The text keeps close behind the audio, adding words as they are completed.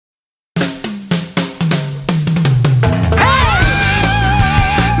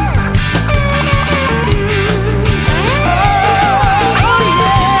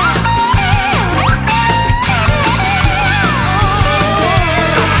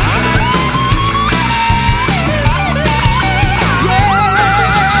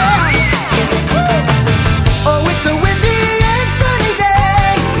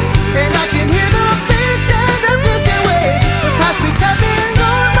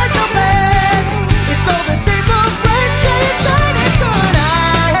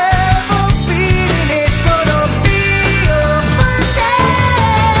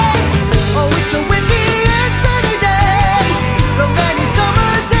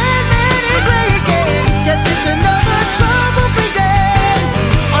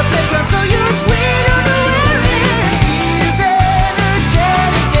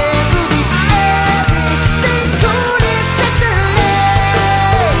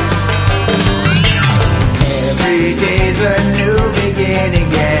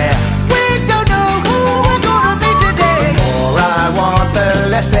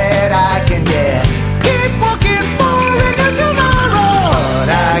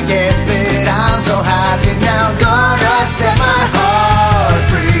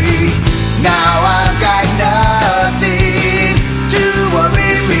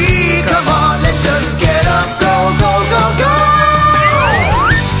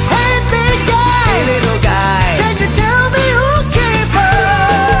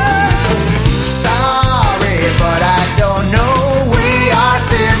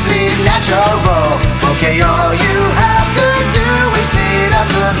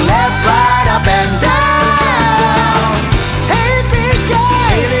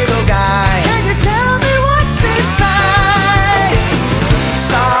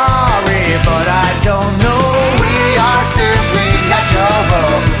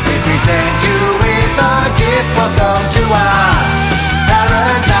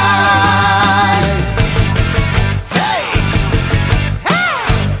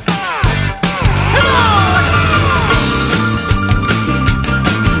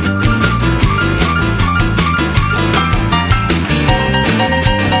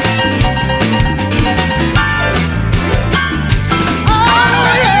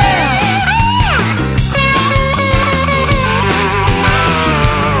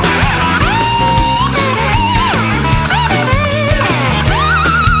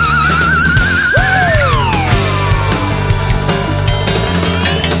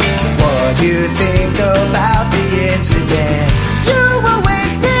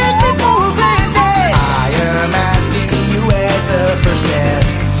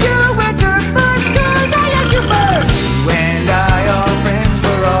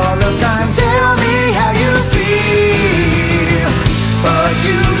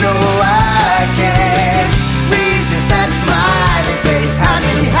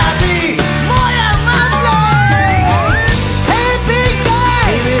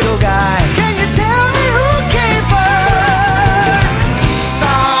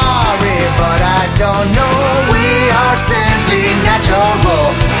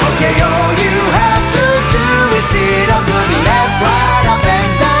Okay, all you have to do is sit up, look left, right, up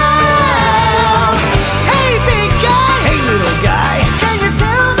and down. Hey big guy, hey little guy, can you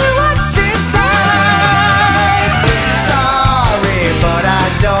tell me what's inside? Sorry, but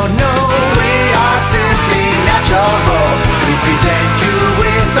I don't know. We are simply natural. We present you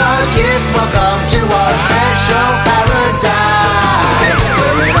with a gift. Welcome to our special paradise,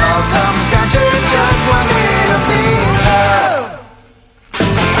 where it all comes down to just one little thing.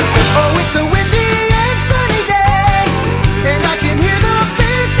 Oh, it's a windy and sunny day, and I can hear the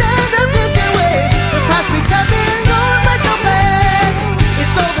beats and the distant waves. The past weeks have been gone by so fast.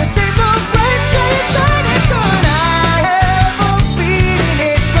 It's all the same, the bright sky and shining sun. I have a feeling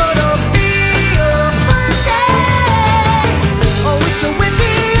it's gonna be a fun day. Oh, it's a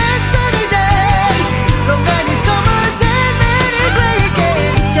windy and sunny day, the many summers and many great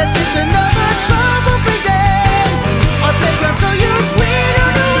games. Yes, it's another trouble-free day. Our playground's so huge, we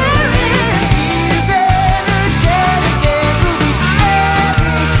don't know where it is. He's energetic and groovy.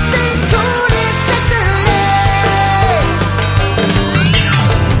 Everything's cool, it's excellent.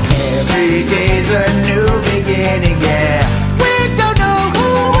 Every day's a new beginning, yeah. We don't know who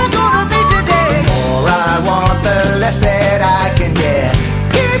we're gonna be today. The more I want, the less that I can get.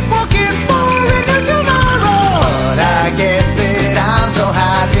 Keep walking for a new tomorrow. But I guess that I'm so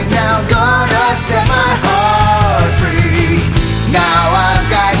happy now, gonna set my heart free. Now I've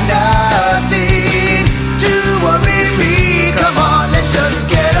got nothing to worry me. Come on, let's just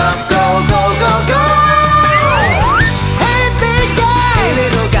get up, go, go, go, go. Hey big guy, hey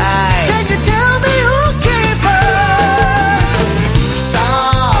little guy, can you tell me who came first?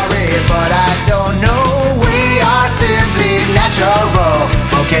 Sorry, but I don't know. We are simply natural.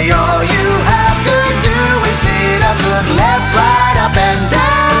 Okay, all you have to do is sit up, look left, right, up and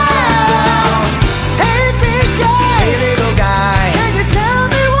down. Hey big guy, hey little guy, can you tell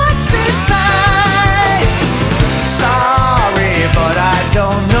me what's inside? Sorry, but I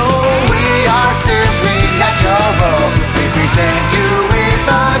don't know. We are simply natural. We present you with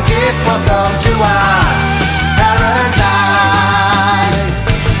a gift. Welcome to our paradise.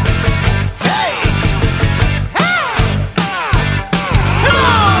 Hey! Hey! Come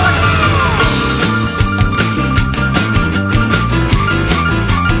on!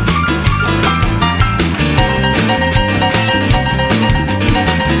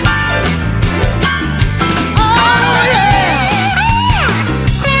 Oh yeah!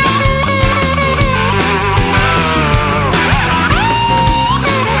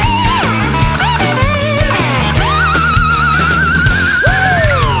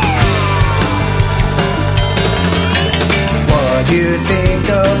 What do you think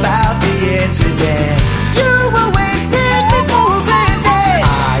about the incident? You always take me for granted.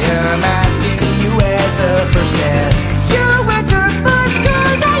 I am asking you as a first step. You answer first,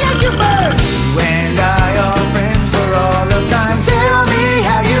 'cause I asked you first. You and I are friends for all of time. Tell me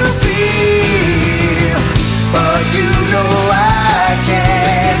how you feel. But you know I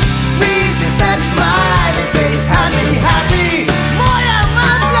can't resist that smiling face. Happy, happy. Boy, am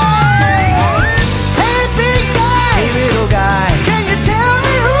I blind. Hey big guy, hey little guy, can you tell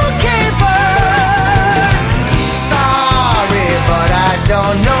me who came first? Sorry, but I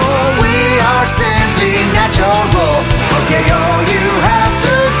don't know. We are simply natural. Okay, all you have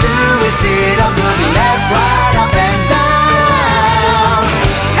to do is sit up, look left, right, up and down.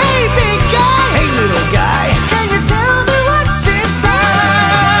 Hey big guy, hey little guy, can you tell me what's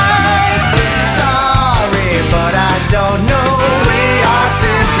inside? Sorry, but I don't know. We are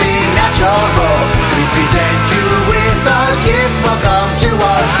simply natural. We present you with a gift. Welcome to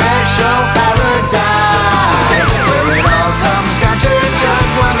our special paradise, where it all comes down to just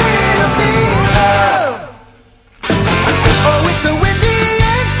one little thing. Oh, it's a windy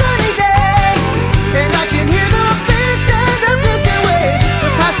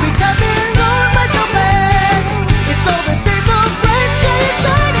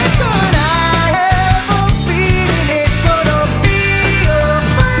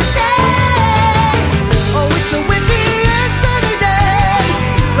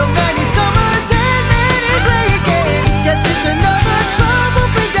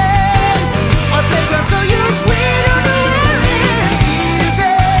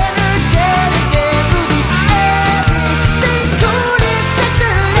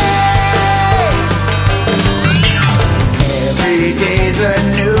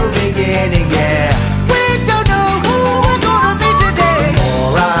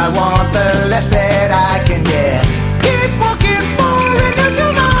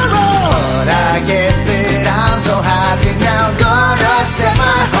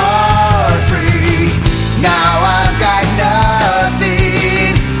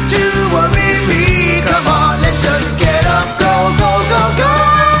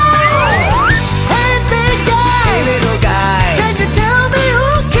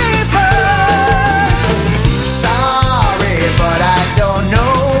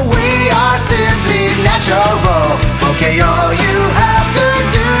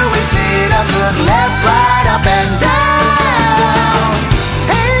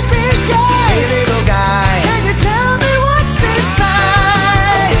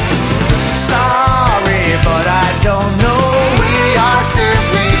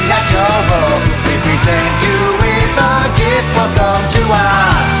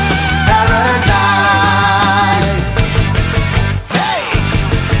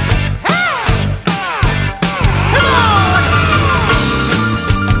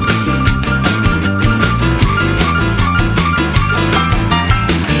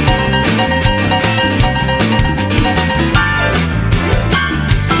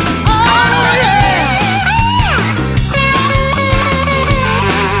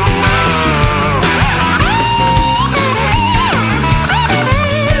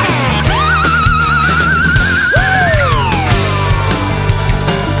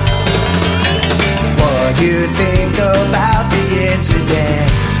you think about the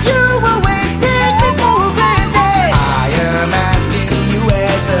incident? You always take me for granted. I am asking you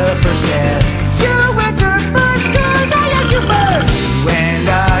as a first step. You answer first cause I asked you first. You and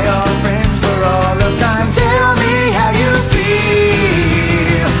I are friends for all of time. Tell me how you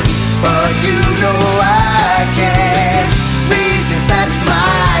feel. But you know I can't resist that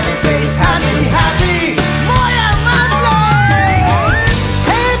smiling face. Happy, happy. Boy, I'm alive.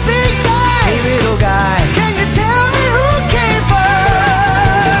 Hey, big guy. Hey, little guy. Can you tell me who came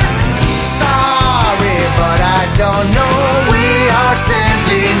first? Sorry, but I don't know. We are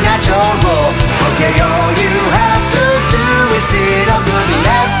simply natural. Okay, all you have to do is sit up, good,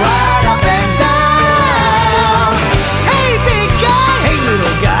 left, right, up and down. Hey, big guy. Hey,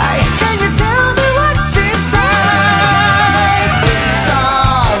 little guy. Can you tell me what's inside?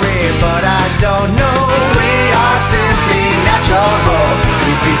 Sorry, but I don't know. We are simply natural.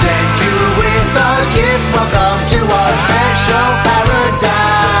 We present you with a gift. Welcome to our special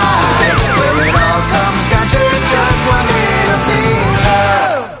paradise, where it all comes down to just one little thing.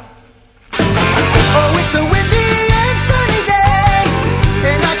 Oh, it's a windy and sunny day,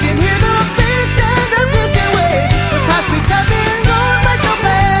 and I can hear the beats and the distant waves. The past weeks have been gone by so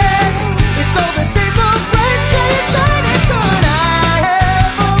fast. It's all the same, the bright sky and shining sun. I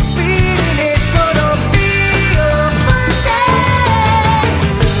have a feeling it's gonna be a fun day.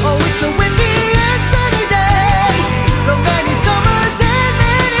 Oh, it's a windy and sunny day, the many summers and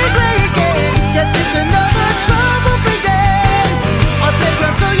many great games. Yes, it's another trouble-free day. Our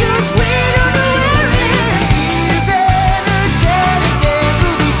playground's so huge, we don't know where it is. Feels energetic and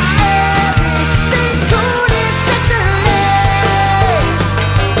groovy. Everything's cool, it's excellent.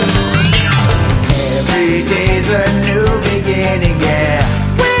 Every day's a new beginning, yeah.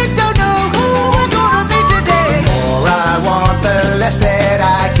 We don't know who we're gonna be today. The more I want, the less that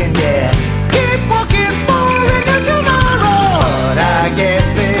I can get. Keep walking for a new tomorrow. But I guess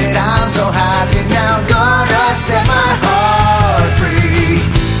that I'm so happy now. Gonna set my heart free.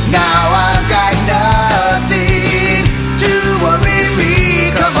 Now I've got nothing to worry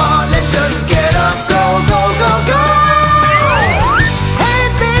me. Come on, let's just get up, go, go, go, go. Hey,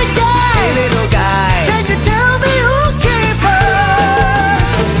 big guy. Hey, little guy. Can you tell me who came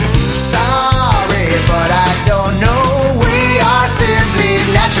first? Sorry, but I don't know. We are simply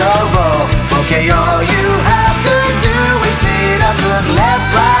natural. Okay, all you have to do is sit up, look left,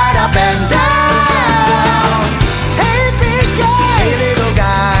 right, up and down. Hey, big guy. Hey, little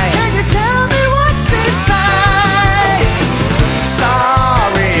guy. Can you tell me what's inside?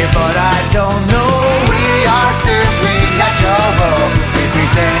 Sorry, but I don't know. We are simply natural. We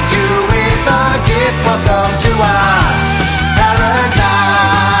present you with a gift. Welcome to our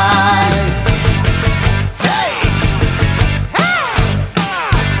paradise. Hey! Hey!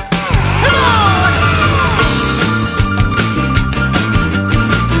 Come on!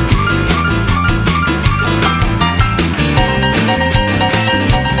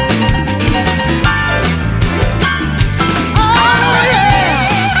 Oh, yeah!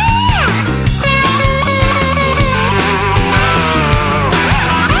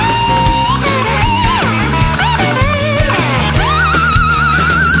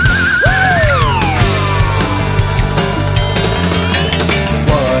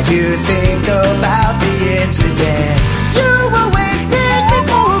 What do you think about the incident? You always take me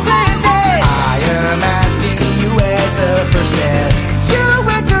for granted. I am asking you as a first step. You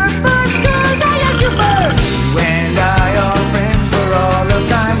answer first cause I asked you first. You and I are friends for all of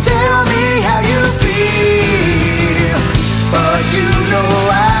time. Tell me how you feel. But you know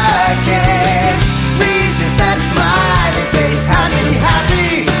I can't resist that smiling face. Happy,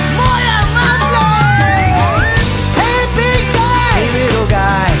 happy. Boy, I'm alive. Hey, big guy. Hey, little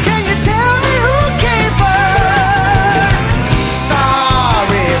guy. Can you tell me who came first?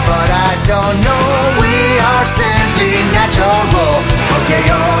 Sorry, but I don't know. We are simply natural. Okay,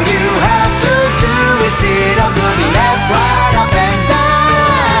 all you have to do is sit up, good, left, right, up and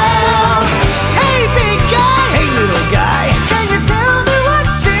down. Hey, big guy. Hey, little guy. Can you tell me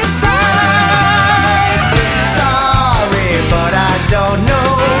what's inside? Sorry, but I don't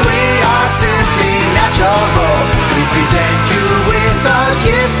know. We are simply natural. We present you with a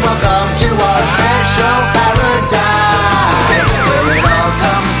gift. Welcome to our special paradise, where it all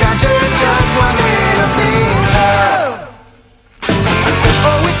comes down to just one little thing.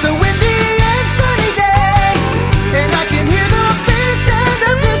 Oh, it's a windy and sunny day, and I can hear the beats and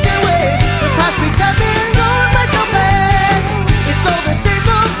the distant waves. The past weeks have been gone by so fast. It's all the same,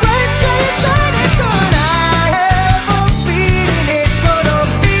 the bright sky and shining sun. I have a feeling it's gonna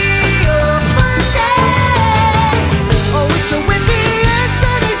be a fun day.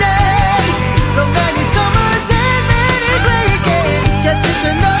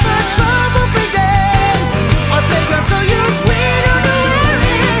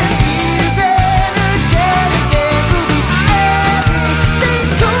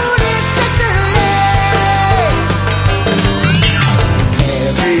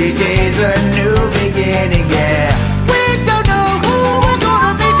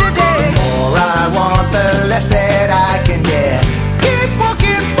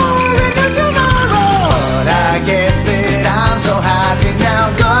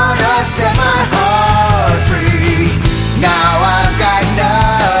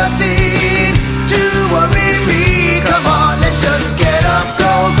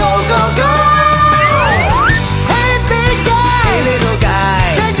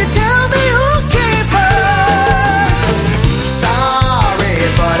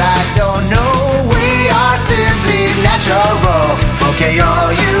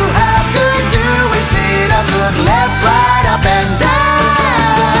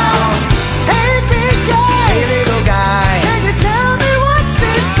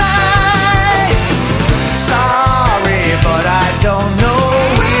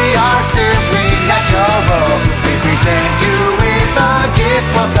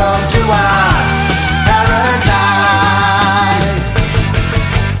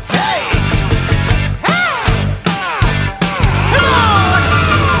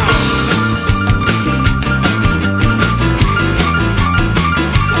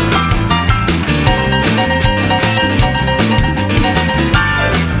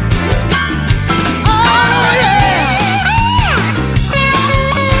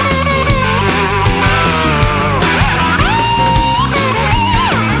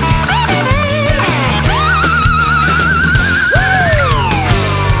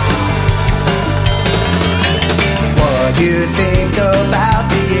 you think about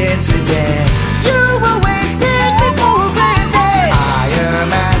the incident? You always take me for granted. I am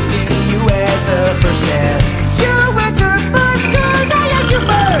asking you as a first step. You answer first 'cause I asked you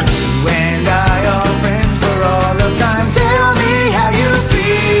first. You and I are friends for all of time. Tell me how you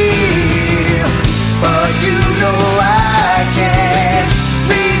feel, but you know I can't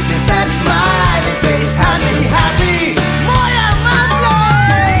resist that smiling face. Happy, happy.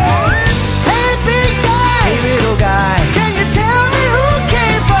 Hey big guy, hey little guy, can you tell me who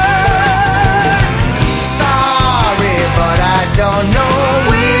came first? Sorry, but I don't know.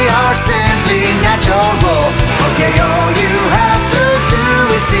 We are simply natural. Okay, all you have to do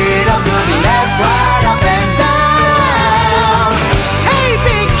is sit up, look left, right, up and down. Hey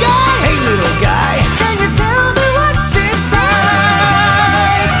big guy, hey little guy, can you tell me what's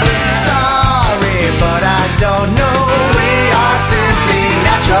inside? Sorry, but I don't know. We are simply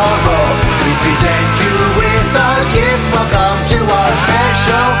natural. We present you with a gift. Welcome to our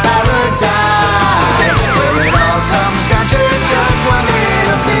special paradise, where it all comes down to just one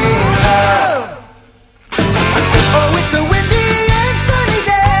little thing. Oh, it's a windy and sunny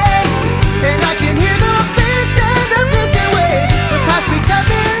day, and I can hear the birds and the distant waves. The past weeks have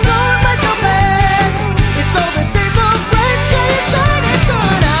been gone by so fast. It's all the same, the bright sky and shining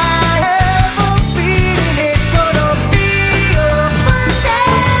sun. I have a feeling it's gonna be a fun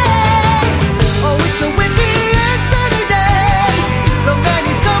day. Oh, it's a windy and sunny day, the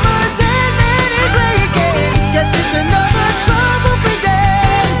many summers and many great games. Yes, it's another trouble-free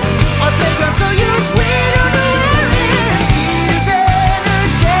day. Our playground's so huge, we don't know where it is. Feels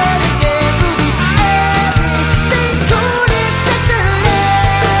energetic and groovy. Everything's cool, it's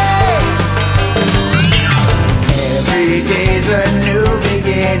excellent. Every day's a new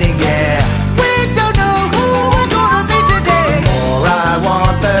beginning, yeah. We don't know who we're gonna be today. The more I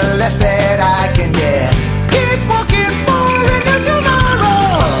want, the less that I can get. Keep walking for a new tomorrow.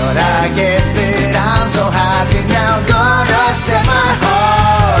 But I guess that I'm so happy now. Gonna set my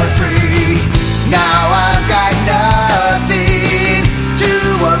heart free. Now I've got nothing to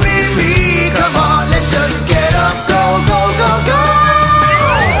worry me. Come on, let's just get up, go, go, go, go.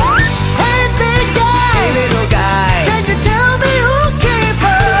 Hey big guy, hey little guy, can you tell me who came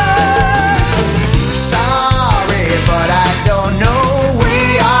first? Sorry, but I don't know. We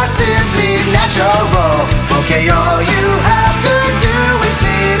are simply natural. Okay, all you have to do is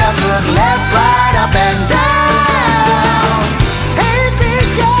sit up, look left, right, up and down. Hey big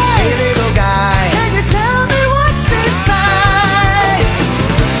guy, hey little guy, can you tell me what's inside?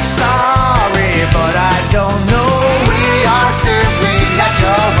 Sorry, but I don't know. We are simply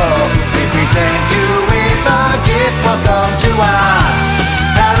natural. We present you with a gift. Welcome to our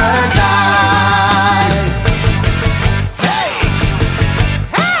paradise. Hey!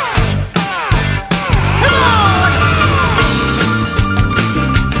 Hey! Come on!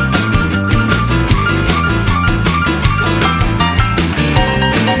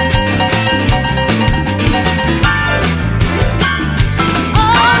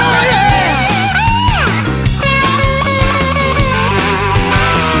 Oh yeah!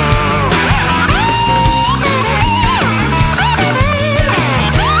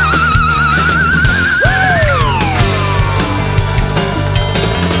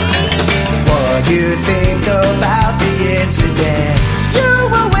 What do you think about the incident? You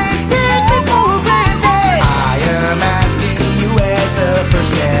always take me for granted. I am asking you as a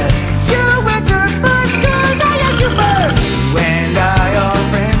first step. You answer first 'cause I asked you first. You and I are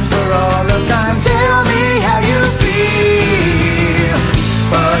friends for all of time. Tell me how you feel,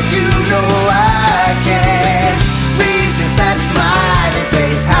 but you know I can't resist that smiling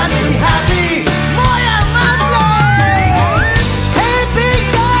face. Happy, happy. Hey big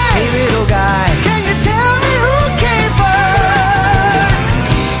guy, hey little guy, can you tell me who came first?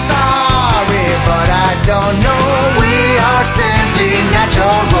 Sorry, but I don't know. We are simply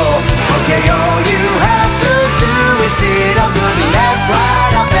natural. Okay, all you have to do is sit up, look left,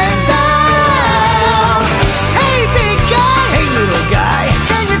 right, up and down. Hey big guy, hey little guy,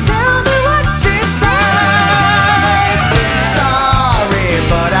 can you tell me what's inside? Sorry,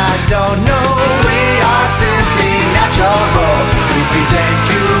 but I don't know. We are simply natural. We present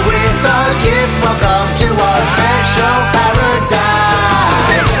you with a gift. Welcome to our special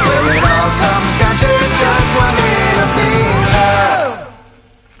paradise, where it all comes down to just one little thing.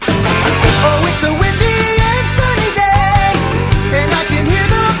 Oh, it's a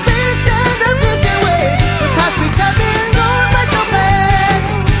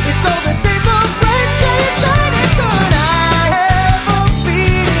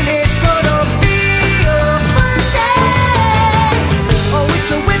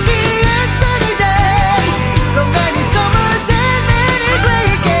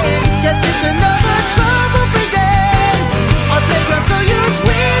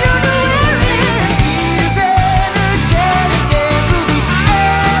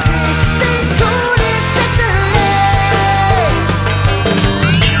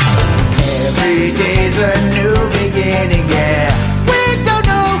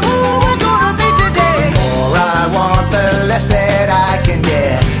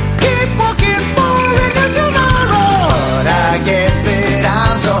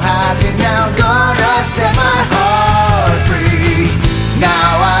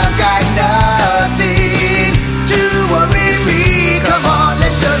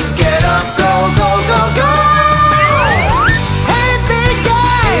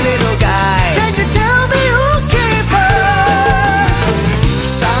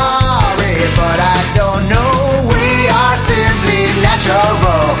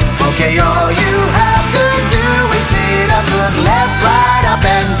roll. Okay, all you have to do is sit up, look left, right, up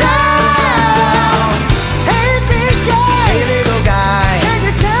and down. Hey big guy, hey little guy, can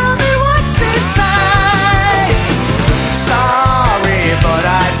you tell me what's inside? Sorry, but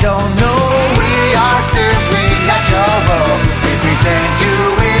I don't know. We are simply natural. We present you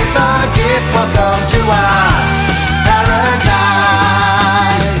with a gift. Welcome to our paradise.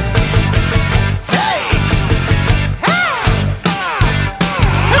 Hey! Hey!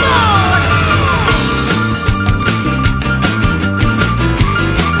 Come on!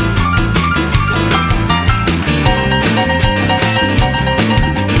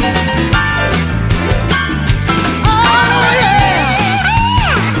 Oh yeah!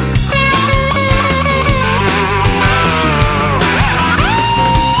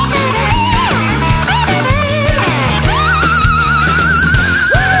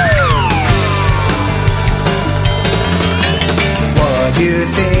 What do you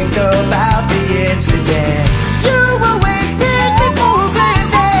think about the incident? You were wasted before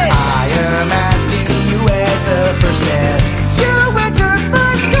granted. I am asking you as a first step. You answered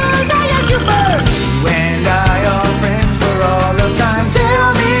first 'cause I asked you first. You and I are friends for all of time.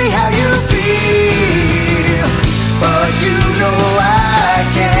 Tell me how you feel. But you know I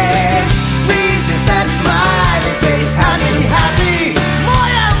can't resist that smiling face. Happy, happy.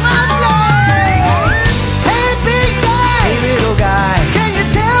 Moya Monday. Hey big guy, hey little guy, can you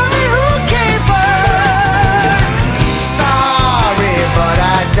tell me who came first? Sorry, but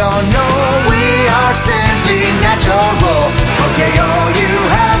I don't know. We are simply natural. Okay, all you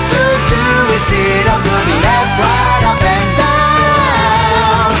have to do is sit up, look left, right, up and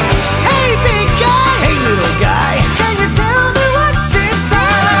down. Hey big guy, hey little guy, can you tell me what's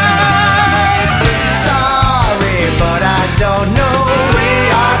inside? Sorry, but I don't know. We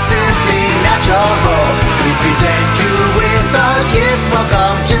are simply natural. We present you with a gift.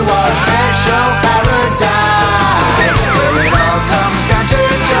 Welcome to our special paradise, where it all comes down to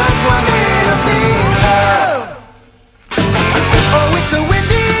just one little thing. Oh, it's a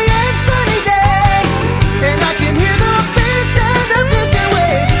windy and sunny day, and I can hear the beats and the distant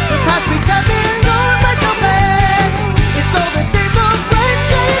waves. The past weeks have been gone by so fast. It's all the same, the bright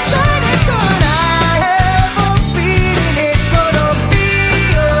sky and shining sun. I have a feeling it's gonna be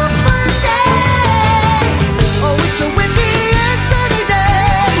a fun day. Oh, it's a windy and sunny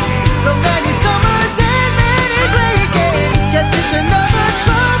day, the many summers and many great games. Yes, it's another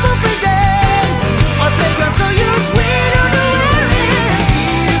trouble-free day. Our playground's so huge, we don't know where it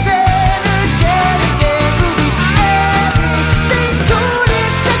feels energetic and groovy. Everything's cool,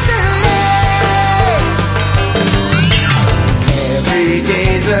 it's excellent. Every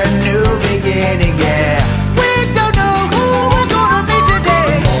day's a new beginning, yeah. We don't know who we're gonna be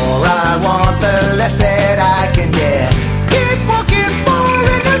today. The more I want, the less that I can get. Keep walking for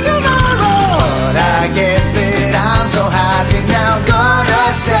a new tomorrow. But I guess that I'm so happy now, gonna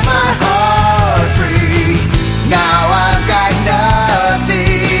set my heart free. Now I've got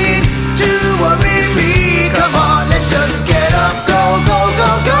nothing to worry me. Come on, let's just get up, go, go, go,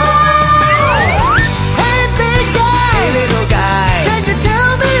 go. Hey big guy, hey little guy, can you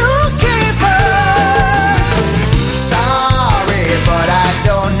tell me who came first? Sorry, but I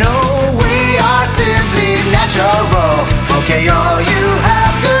don't know. We are simply natural. Okay, all you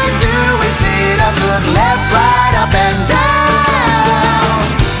have to do is sit up, look left, right, up and down.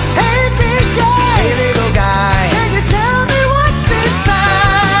 Hey big guy, hey little guy, can you tell me what's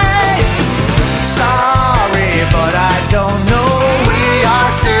inside? Sorry, but I don't know. We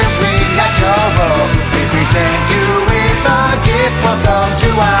are simply natural. We present you with a gift. Welcome to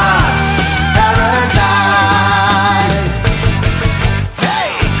our paradise. Hey!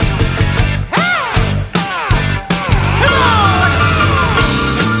 Hey! Come on!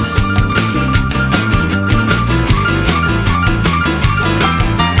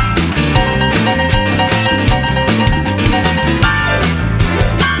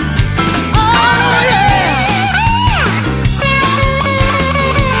 Oh yeah!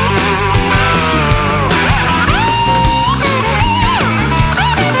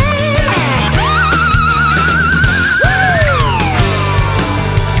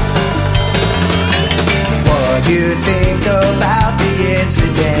 What do you think about the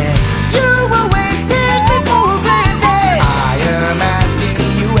incident? You were wasted before granted. I am asking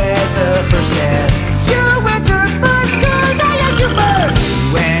you as a first step. You answered first 'cause I asked you first.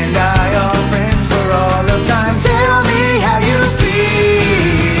 You and I are friends for all of time. Tell me how you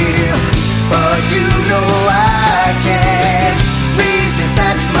feel. But you know I can't resist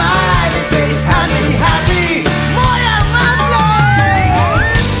that smiling face. Happy, happy. Moya Monday.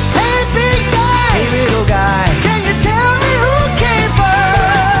 Hey big guy, hey little guy, can you tell me who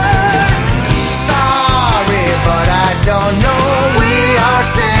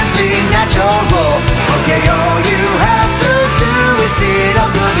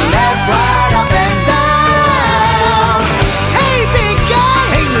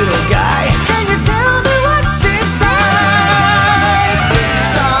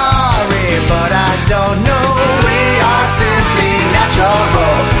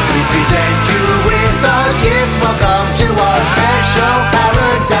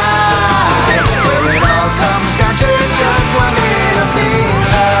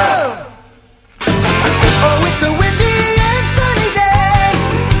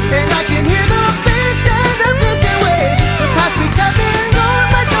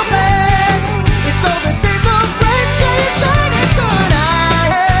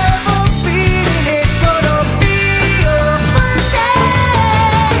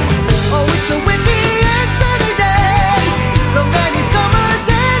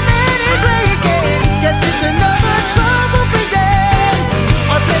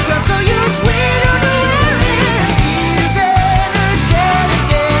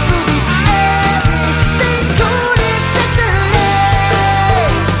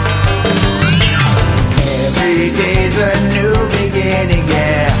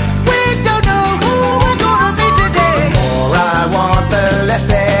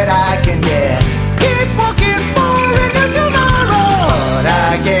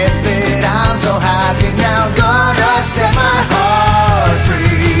so happy.